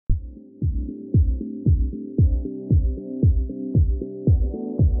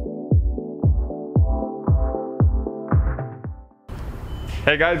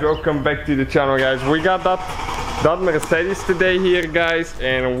Hey guys, welcome back to the channel guys. We got that Mercedes today here guys,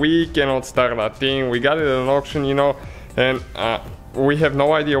 and we cannot start that thing. We got it at an auction, you know, and we have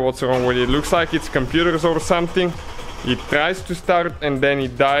no idea what's wrong with it. Looks like it's computers or something. It tries to start and then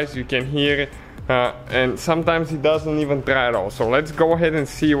it dies, you can hear it, and sometimes it doesn't even try at all. So let's go ahead and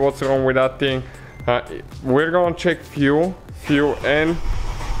see what's wrong with that thing. We're gonna check fuel and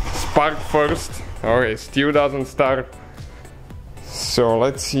spark first. Okay, still doesn't start. So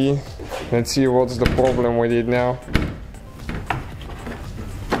let's see what's the problem with it now.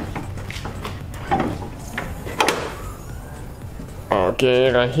 Okay,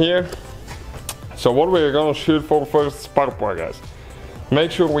 right here. So what we're gonna shoot for first, spark plug guys.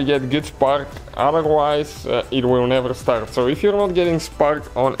 Make sure we get good spark, otherwise it will never start. So if you're not getting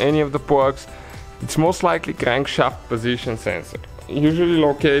spark on any of the plugs, it's most likely crankshaft position sensor. Usually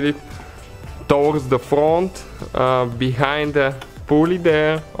located towards the front, behind the pulley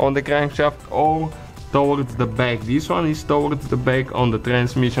there on the crankshaft, or towards the back. This one is towards the back on the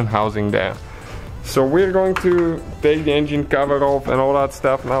transmission housing there. So we're going to take the engine cover off and all that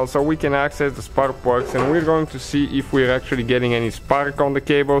stuff now so we can access the spark plugs, and we're going to see if we're actually getting any spark on the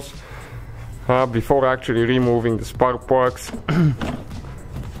cables before actually removing the spark plugs.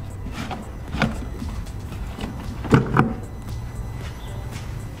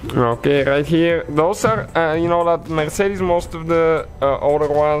 Okay, right here, those are, you know, that Mercedes, most of the older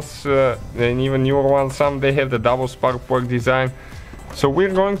ones and even newer ones, some they have the double spark plug design. So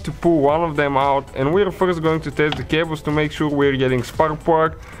we're going to pull one of them out, and we're first going to test the cables to make sure we're getting spark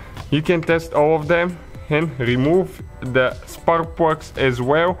plug. You can test all of them and remove the spark plugs as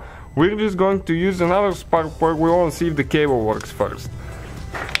well. We're just going to use another spark plug. We want to see if the cable works first.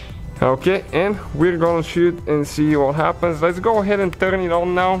 Okay, and we're gonna shoot and see what happens. Let's go ahead and turn it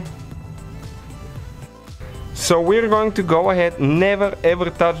on now. So we're going to go ahead, never ever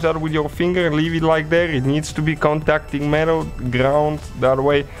touch that with your finger, leave it like there. It needs to be contacting metal, ground, that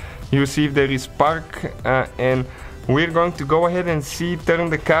way you see if there is spark, and we're going to go ahead and see, turn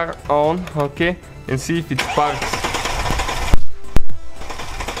the car on, okay, and see if it sparks.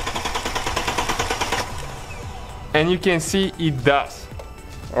 And you can see it does.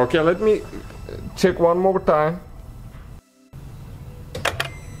 Okay, let me check one more time.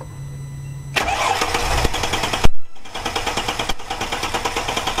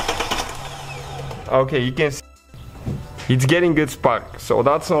 Okay, you can see it's getting good spark, so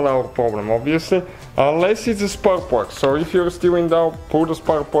that's not our problem, obviously, unless it's a spark plug. So if you're still in doubt, pull the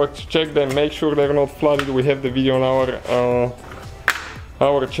spark plugs, check them, make sure they're not flooded. We have the video on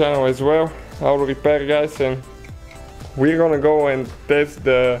our channel as well, our repair guys, and we're gonna go and test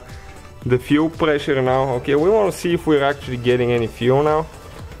the fuel pressure now. Okay, we want to see if we're actually getting any fuel now.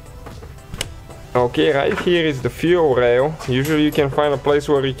 Okay, right here is the fuel rail. Usually you can find a place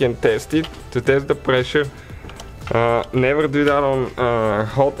where you can test it, to test the pressure. Never do that on a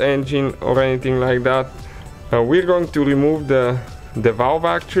hot engine or anything like that. We're going to remove the valve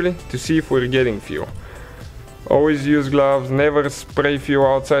actually to see if we're getting fuel. Always use gloves, never spray fuel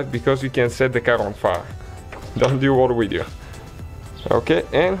outside because you can set the car on fire. Don't do what we do. Okay,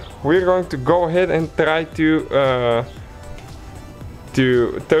 and we're going to go ahead and try to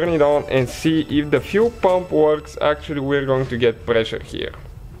turn it on and see if the fuel pump works. Actually, we're going to get pressure here.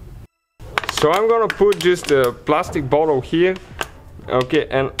 So I'm gonna put just a plastic bottle here. Okay,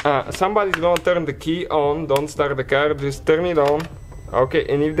 and somebody's gonna turn the key on. Don't start the car, just turn it on. Okay,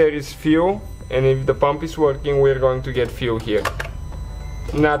 and if there is fuel and if the pump is working, we're going to get fuel here.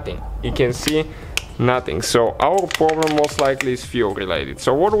 Nothing. You can see nothing. So our problem most likely is fuel related.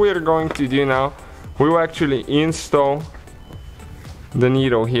 So what we're going to do now, we will actually install the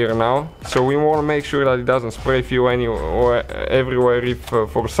needle here now. So we want to make sure that it doesn't spray fuel anywhere, everywhere, if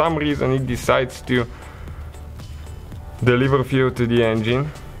for some reason it decides to deliver fuel to the engine.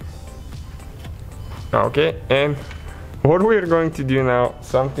 Okay, and what we're going to do now,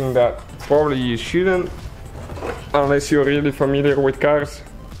 something that probably you shouldn't unless you're really familiar with cars,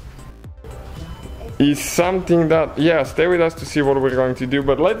 is something that, yeah, stay with us to see what we're going to do.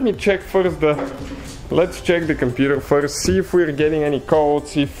 But let me check first let's check the computer first, see if we're getting any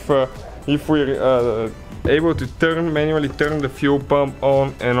codes, if we're able to manually turn the fuel pump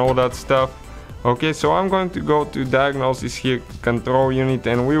on and all that stuff. Okay, so I'm going to go to diagnostics here, control unit,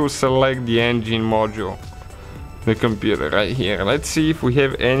 and we will select the engine module, the computer right here. Let's see if we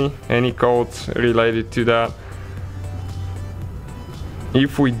have any codes related to that.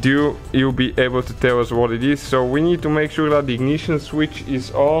 If we do, you'll be able to tell us what it is. So we need to make sure that the ignition switch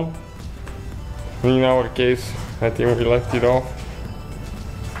is on. In our case, I think we left it off.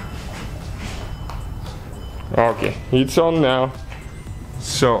 Okay, it's on now.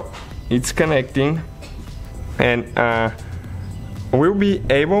 So it's connecting, and we'll be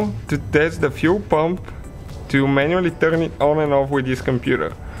able to test the fuel pump to manually turn it on and off with this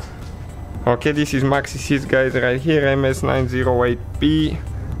computer. Okay, this is Maxi guys right here, MS908P.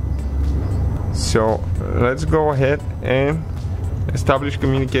 So let's go ahead and establish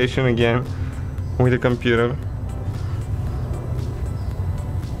communication again with the computer.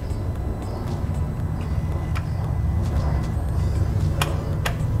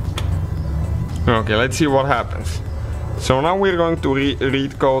 Okay, let's see what happens. So now we're going to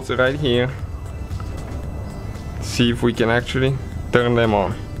read codes right here. See if we can actually turn them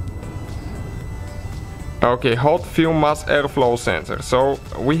on. Okay, hot fuel mass airflow sensor. So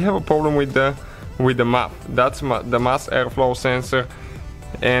we have a problem with the MAF. That's the mass airflow sensor,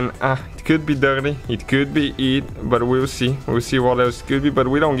 and it could be dirty, it could be it, but we'll see. We'll see what else it could be, but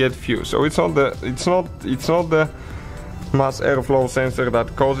we don't get fuel. So it's not the mass airflow sensor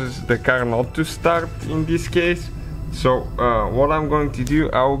that causes the car not to start in this case. So what I'm going to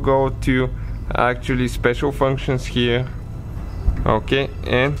do, I'll go to actually special functions here. Okay,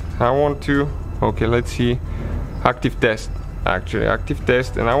 and I want to, okay, let's see, active test, actually active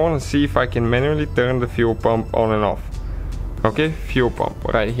test, and I want to see if I can manually turn the fuel pump on and off. Okay, fuel pump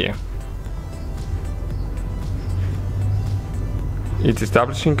right here. It's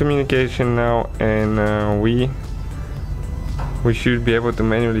establishing communication now, and we should be able to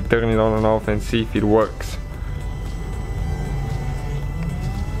manually turn it on and off and see if it works.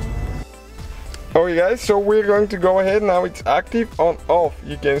 Okay guys, so we're going to go ahead now. It's active on off.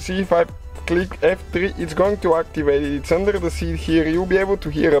 You can see if I click F3, it's going to activate it. It's under the seat here. You'll be able to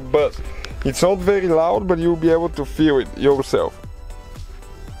hear a buzz. It's not very loud, but you'll be able to feel it yourself.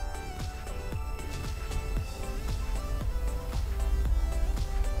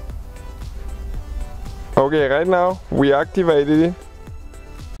 Okay, right now we activated it.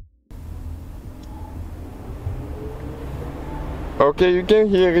 Okay, you can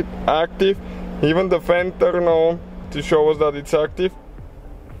hear it active. Even the fan turned on to show us that it's active.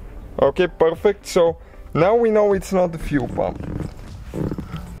 Okay, perfect. So now we know it's not the fuel pump.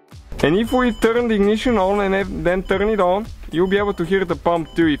 And if we turn the ignition on and then turn it on, you'll be able to hear the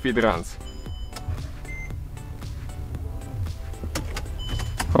pump too if it runs.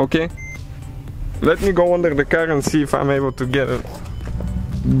 Okay, let me go under the car and see if I'm able to get a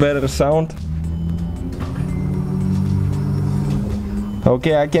better sound.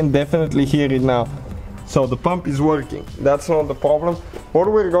 Okay, I can definitely hear it now. So the pump is working. That's not the problem.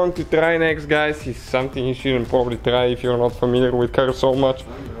 What we're going to try next, guys, is something you shouldn't probably try if you're not familiar with cars so much.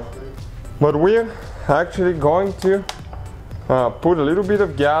 But we're actually going to put a little bit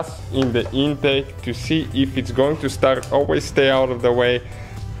of gas in the intake to see if it's going to start. Always stay out of the way.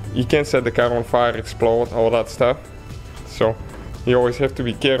 You can set the car on fire, explode, all that stuff. So you always have to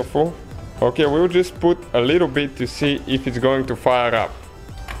be careful. Okay, we'll just put a little bit to see if it's going to fire up.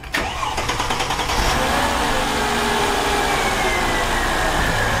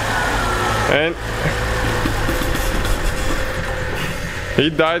 And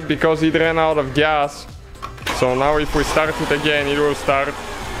it died because it ran out of gas. So now if we start it again, it will start.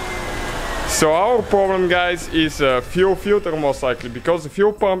 So our problem, guys, is a fuel filter most likely, because the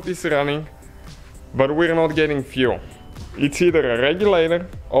fuel pump is running, but we're not getting fuel. It's either a regulator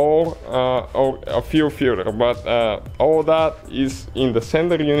or a fuel filter, but all that is in the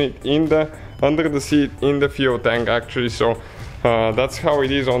sender unit, under the seat, in the fuel tank actually. So that's how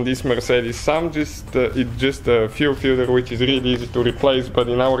it is on this Mercedes. Some it's just a fuel filter, which is really easy to replace, but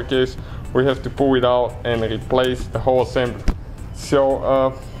in our case we have to pull it out and replace the whole assembly.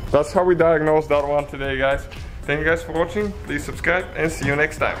 So that's how we diagnose that one today, guys. Thank you guys for watching. Please subscribe and see you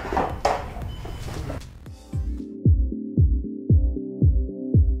next time.